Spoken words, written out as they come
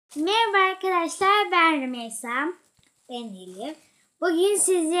Merhaba arkadaşlar, ben Rümeysa. Ben Elif. Bugün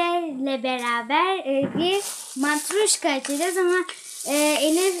sizlerle beraber bir matruşka açacağız ama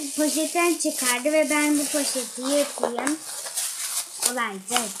Elif poşetten çıkardı ve ben bu poşeti yırtayım.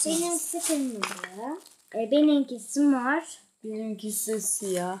 Kolayca açacağız. Benimkisi kırmızı. Benimkisi mor. Benimkisi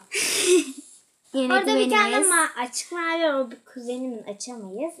siyah. Orada bir tane açık mavi var. O bir kuzenimin,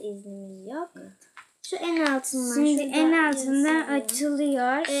 açamayız. İznimiz yok. Evet. Şu en altından. Şimdi en altından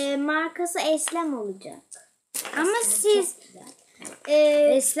açılıyor. Markası Eslem olacak. Ama siz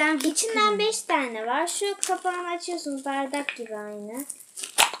Eslem içinden 5 tane var. Şu kapağını açıyorsunuz, bardak gibi aynı.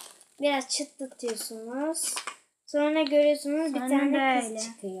 Biraz çıtlatıyorsunuz. Sonra görüyorsunuz bir tane kız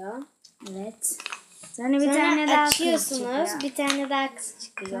çıkıyor. Evet. Sonra bir tane daha açıyorsunuz, bir tane daha kız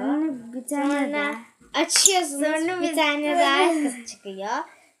çıkıyor. Sonra bir tane daha. Açıyorsunuz, sonra bir tane daha kız çıkıyor.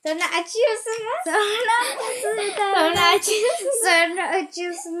 Sonra açıyorsunuz. Sonra açıyorsunuz. Sonra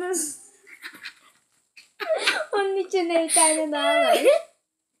açıyorsunuz. Onun içinde bir tane daha var.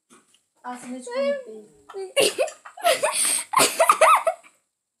 Aslında hiç komik değil.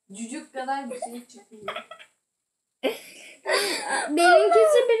 Cücük kadar bir şey çıkıyor.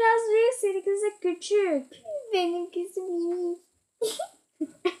 Benimkisi biraz büyük, seninkisi küçük. Benimkisi büyük.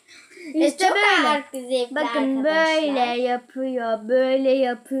 İşte çok böyle. Bakın böyle yapıyor. Böyle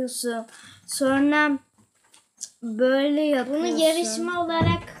yapıyorsun. Sonra böyle yapıyorsun. Bunu yarışma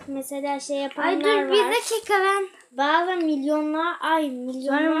olarak mesela şey yapanlar var. Ay dur bir var. dakika ben. Bazı milyonlar,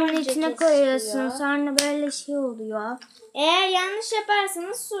 Sonra bunun içine koyuyorsun. Sonra böyle şey oluyor. Eğer yanlış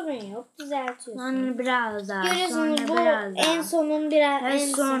yaparsanız sorun yok. Düzeltiyorsunuz. Sonra biraz daha. Görüyorsunuz sonra bu biraz daha. en sonun biraz. Ve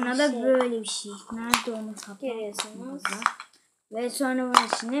en sonra son da şey. böyle bir şey. Nerede onu kapat? Görüyorsunuz. Ve sonra bunun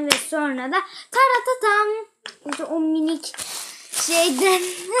içine ve sonra da taratatam. İşte o minik şeyden.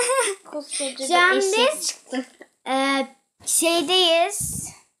 Koskoca Şu an bir eşek biz çıktı. Şeydeyiz.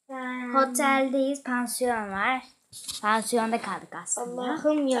 Oteldeyiz. Pansiyon var. Pansiyonda kaldık aslında.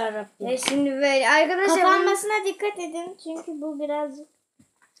 Allah'ım yarabbim. Ve şimdi böyle arkadaşlar. Kapanmasına dikkat edin. Çünkü bu birazcık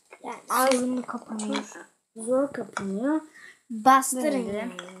Sorunlu kapanıyor. Zor kapanıyor. bastırın Böyle.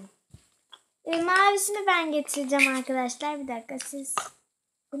 yani. Mavisini ben getireceğim arkadaşlar. Bir dakika siz.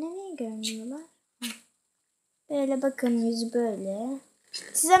 Bu ne, niye görmüyorlar? Böyle bakın, yüzü böyle.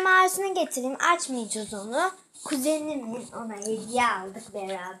 Size mavisini getireyim. Açmayacağız onu. Kuzenimin, ona hediye aldık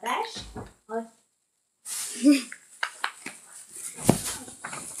beraber. Ay.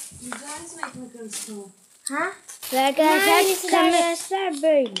 Güzel misin ekmek arası? Ha? Ve Arkadaşlar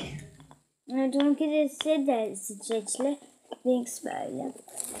böyle. Onunki de streçli. Links böyle.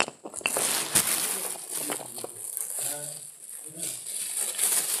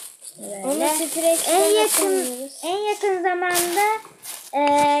 Onu En yakın zamanda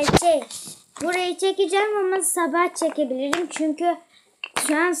burayı çekeceğim ama sabah çekebilirim çünkü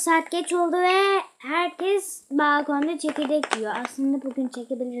şu an saat geç oldu ve herkes balkonda çekirdek yiyor. Aslında bugün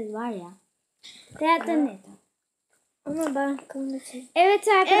çekebiliriz var ya. Zaten ne? Ama ben konuşayım. Evet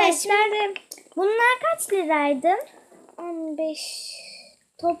arkadaşlar. Bunlar kaç liraydı? 15.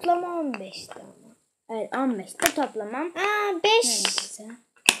 Toplam 15'ti ama. Evet 15'te toplamam. 5.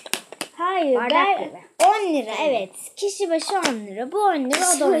 Hayır, Bardak ben gibi. 10 lira, evet. Kişi başı 10 lira. Bu 10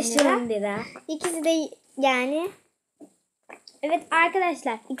 lira, o da 10 lira. İkisi de yani. Evet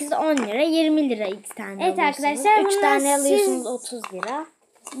arkadaşlar, ikisi de 10 lira, 20 lira iki tane Evet alıyorsunuz. arkadaşlar, 3 bunlar tane alıyorsunuz, siz- 30 lira.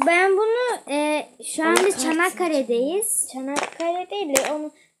 Ben bunu şu anda Çanakkale'deyiz. Çanakkale değil de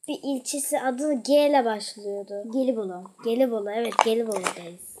onun bir ilçesi, adı G ile başlıyordu. Gelibolu. Gelibolu, evet,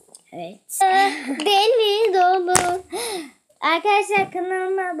 Gelibolu'dayız. Evet. Deli dolu. Arkadaşlar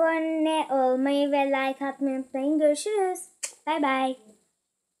kanalıma abone olmayı ve like atmayı unutmayın. Görüşürüz. Bay bay.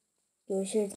 Görüşürüz.